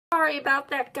sorry about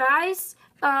that, guys.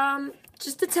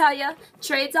 Just to tell you,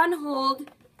 trade's on hold.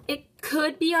 It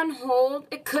could be on hold.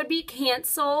 It could be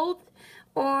canceled.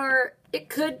 Or it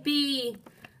could be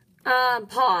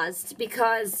paused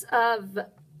because of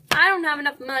I don't have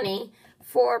enough money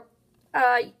for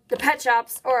the pet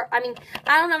shops. Or, I mean,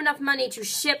 I don't have enough money to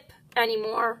ship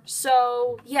anymore.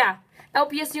 So, yeah.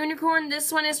 LPS Unicorn,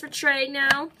 this one is for trade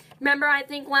now. Remember, I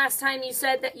think last time you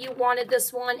said that you wanted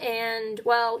this one, and,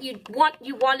 well, you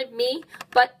wanted me,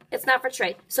 but it's not for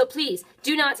trade. So please,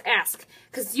 do not ask.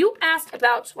 Because you asked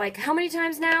about, like, how many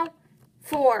times now?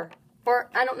 4. Or,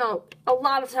 I don't know, a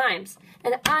lot of times.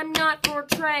 And I'm not for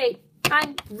trade.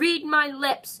 Read my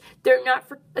lips. They're not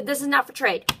for, this is not for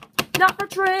trade. Not for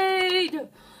trade!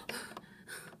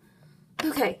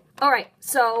 Okay, alright,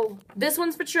 so this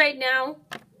one's for trade now.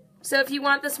 So if you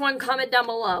want this one, comment down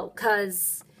below,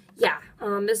 because, yeah,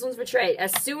 this one's for trade.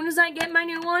 As soon as I get my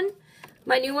new one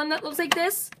that looks like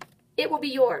this, it will be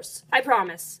yours. I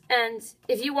promise. And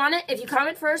if you want it, if you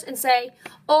comment first and say,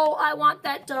 oh, I want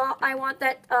that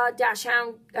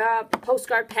Dachshund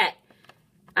postcard pet,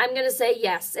 I'm going to say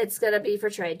yes, it's going to be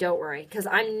for trade. Don't worry, because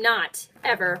I'm not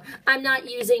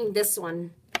using this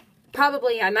one.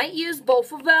 Probably, I might use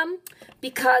both of them,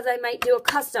 because I might do a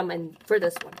custom for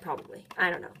this one, probably.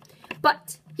 I don't know.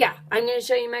 But, yeah, I'm going to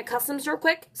show you my customs real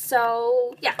quick.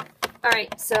 So, yeah.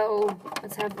 Alright, so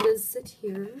let's have Liz sit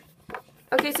here.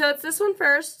 Okay, so it's this one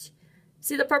first.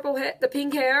 See the purple hair, the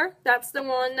pink hair? That's the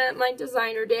one that my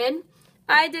designer did.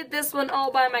 I did this one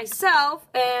all by myself,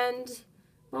 and,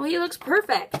 well, he looks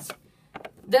perfect.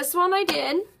 This one I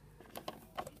did.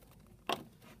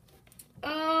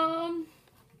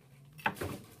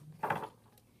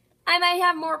 I might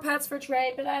have more pets for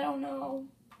trade, but I don't know.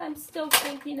 I'm still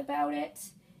thinking about it.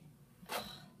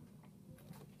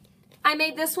 I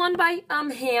made this one by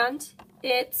hand.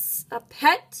 It's a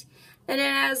pet, and it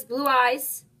has blue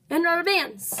eyes and rubber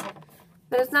bands.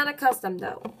 But it's not a custom,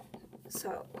 though.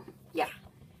 So, yeah.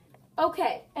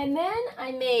 Okay, and then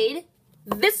I made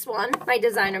this one. My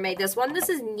designer made this one. This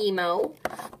is Nemo.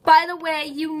 By the way,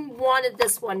 you wanted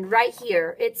this one right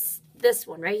here. It's this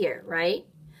one right here, right?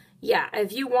 Yeah,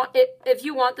 if you want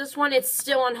this one, it's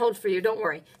still on hold for you. Don't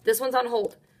worry. This one's on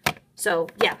hold. So,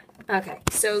 yeah. Okay.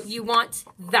 So, you want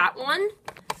that one.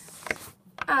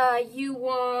 You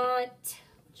want...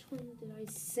 Which one did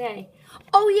I say?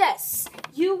 Oh, yes.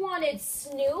 You wanted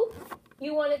Snoop.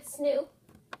 You wanted Snoop.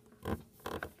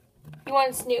 You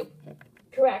wanted Snoop.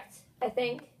 Correct, I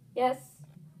think. Yes.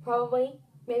 Probably.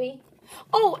 Maybe.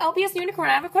 Oh, LPS Unicorn,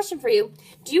 I have a question for you.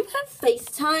 Do you have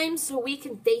FaceTime so we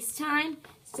can FaceTime?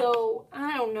 So,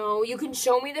 I don't know, you can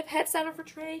show me the pets that are for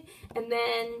trade, and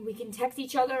then we can text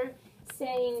each other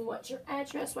saying, what's your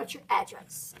address, what's your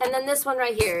address? And then this one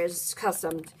right here is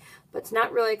customed, but it's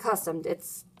not really customed,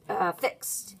 it's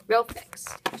fixed, real fixed.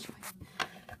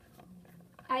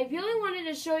 I really wanted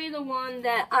to show you the one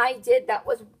that I did that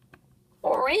was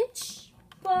orange,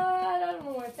 but I don't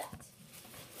know where it's at.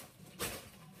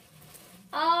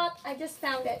 I just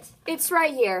found it. It's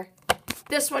right here.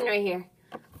 This one right here.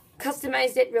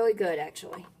 Customized it really good,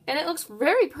 actually. And it looks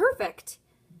very perfect.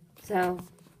 So,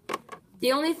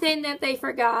 the only thing that they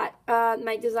forgot,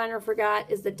 my designer forgot,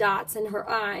 is the dots in her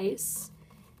eyes.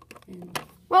 And,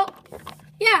 well,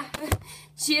 yeah.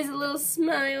 She has a little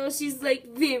smile. She's, like,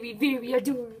 very, very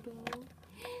adorable.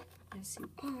 Yes, you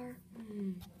are.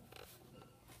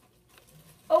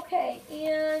 Okay,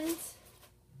 and...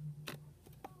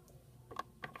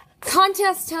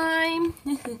 contest time!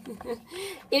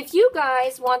 If you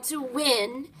guys want to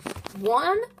win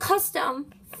one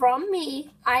custom from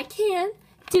me, I can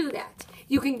do that.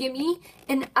 You can give me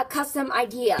a custom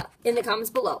idea in the comments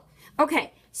below.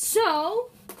 Okay,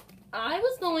 so I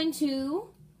was going to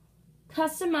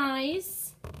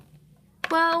customize,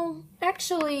 well,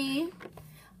 actually,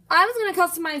 I was going to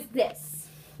customize this.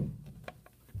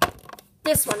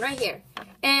 This one right here.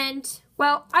 And,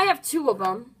 well, I have 2 of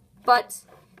them, but...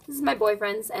 this is my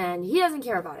boyfriend's, and he doesn't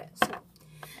care about it. So,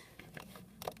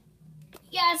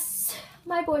 yes,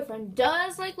 my boyfriend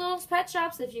does like little pet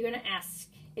shops. If you're gonna ask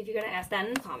that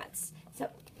in the comments, so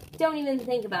don't even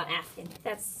think about asking.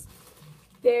 That's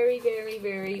very, very,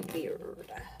 very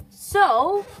weird.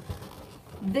 So,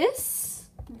 this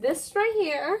right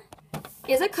here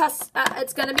is a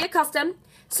it's gonna be a custom.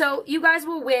 So you guys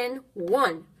will win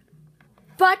 1.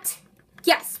 But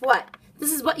guess what?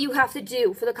 This is what you have to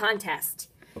do for the contest.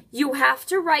 You have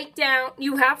to write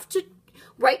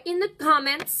in the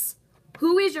comments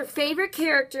who is your favorite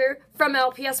character from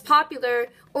LPS Popular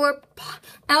or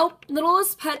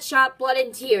Littlest Pet Shop Blood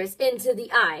and Tears into the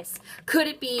eyes. Could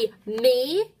it be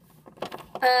me,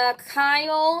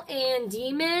 Kyle and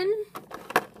Demon?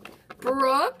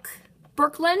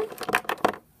 Brooklyn?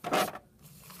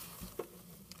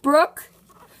 Brooke?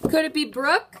 Could it be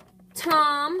Brooke?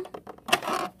 Tom?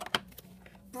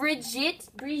 Bridget?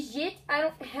 I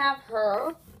don't have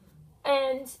her.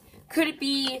 And could it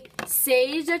be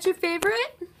Sage? That's your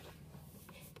favorite?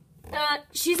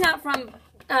 She's not from,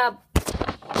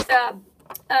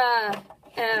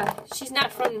 she's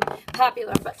not from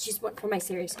Popular, but she's one from my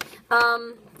series.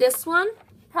 This one,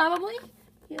 probably.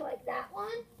 Do you like that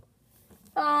one?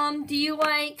 Do you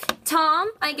like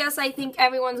Tom? I think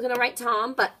everyone's gonna write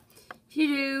Tom, but if you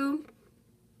do,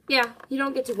 yeah, you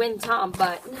don't get to win Tom,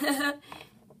 but,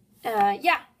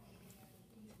 yeah.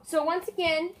 So once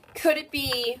again, could it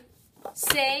be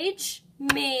Sage,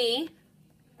 me,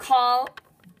 Kyle,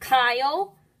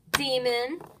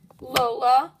 Demon,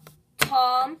 Lola,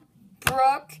 Tom,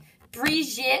 Brooke,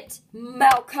 Brigitte,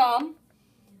 Malcolm,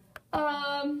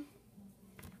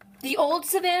 the old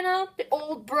Savannah, the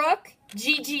old Brooke,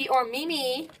 Gigi or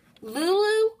Mimi,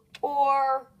 Lulu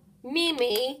or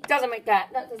Mimi, that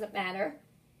doesn't matter.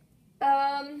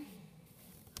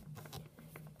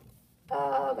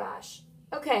 Oh gosh,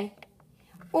 okay,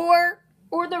 or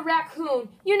the raccoon,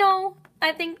 you know,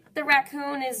 I think the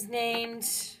raccoon is named,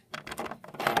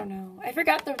 I don't know, I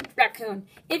forgot the raccoon.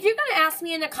 If you're going to ask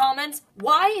me in the comments,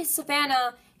 why is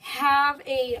Savannah have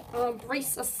a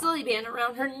brace, a silly band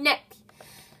around her neck?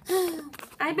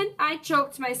 I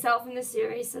choked myself in the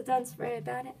series, so don't worry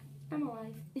about it. I'm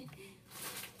alive.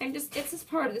 It's just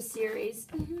part of the series.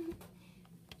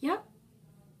 Yep.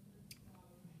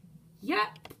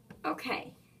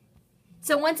 Okay.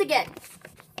 So once again,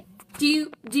 do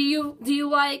you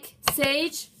like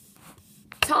Sage,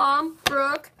 Tom,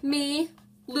 Brooke, me,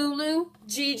 Lulu,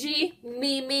 Gigi,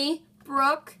 Mimi,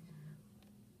 Brooke,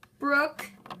 or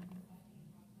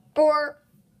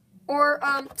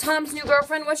Tom's new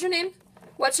girlfriend? What's your name?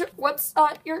 What's your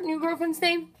new girlfriend's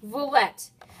name? Violette.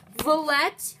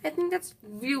 I think that's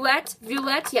Violette.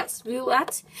 Yes,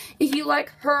 Violette. If you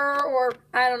like her, or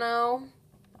I don't know,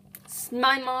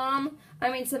 my mom. I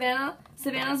mean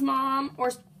Savannah's mom,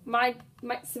 or my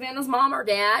Savannah's mom or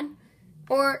dad,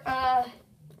 or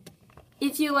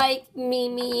if you like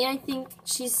Mimi, I think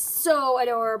she's so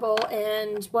adorable,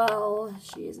 and well,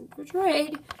 she isn't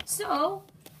portrayed. So,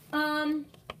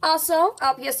 also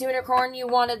LPS Unicorn, you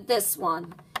wanted this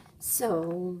one,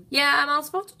 so yeah, I'm also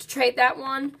supposed to trade that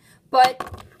one,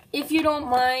 but if you don't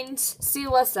mind, see,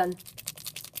 listen.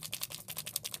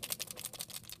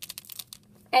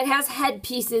 It has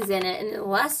headpieces in it, and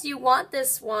unless you want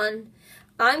this one,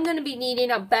 I'm going to be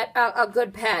needing a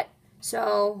good pet.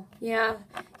 So, yeah,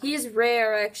 he's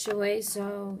rare, actually,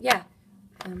 so, yeah.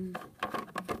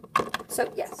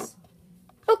 So, yes.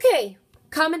 Okay,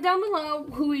 comment down below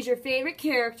who is your favorite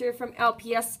character from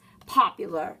LPS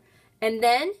Popular. And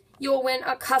then you'll win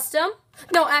a custom.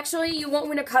 No, actually, you won't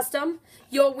win a custom.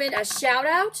 You'll win a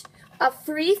shout-out, a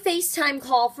free FaceTime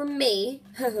call from me.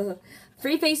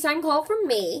 Free FaceTime call from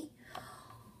me.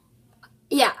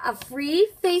 Yeah, a free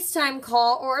FaceTime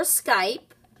call or a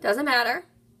Skype. Doesn't matter.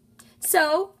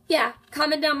 So, yeah,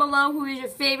 comment down below who is your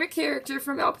favorite character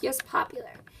from LPS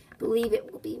Popular. I believe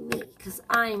it will be me, because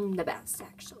I'm the best,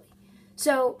 actually.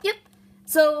 So, yep.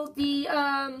 So, the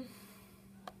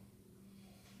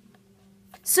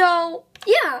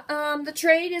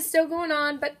trade is still going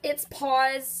on, but it's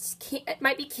paused. It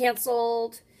might be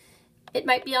canceled. It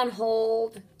might be on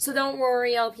hold, so don't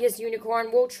worry, LPS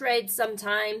Unicorn. We'll trade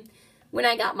sometime when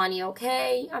I got money,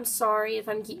 okay? I'm sorry if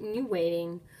I'm keeping you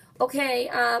waiting. Okay,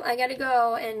 I gotta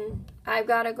go, and I've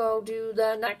gotta go do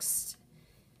the next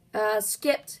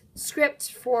script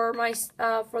for my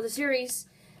for the series.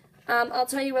 I'll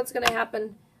tell you what's gonna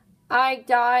happen. I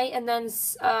die, and then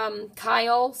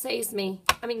Colin saves me,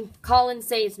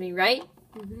 right?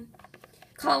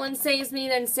 Colin saves me,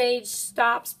 then Sage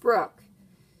stops Brooke.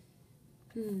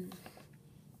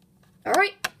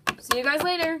 Alright, see you guys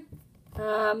later.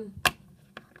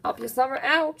 LPS Lover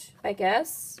out, I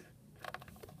guess.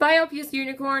 Bye, LPS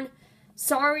Unicorn.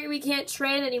 Sorry we can't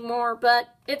trade anymore,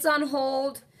 but it's on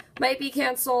hold. Might be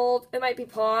canceled. It might be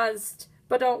paused.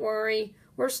 But don't worry.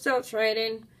 We're still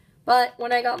trading. But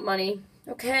when I got money.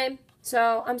 Okay?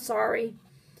 So, I'm sorry.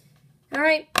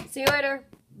 Alright, see you later.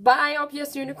 Bye,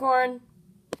 LPS Unicorn.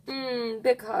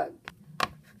 Big hug.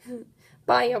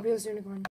 Bye, LPS Unicorn.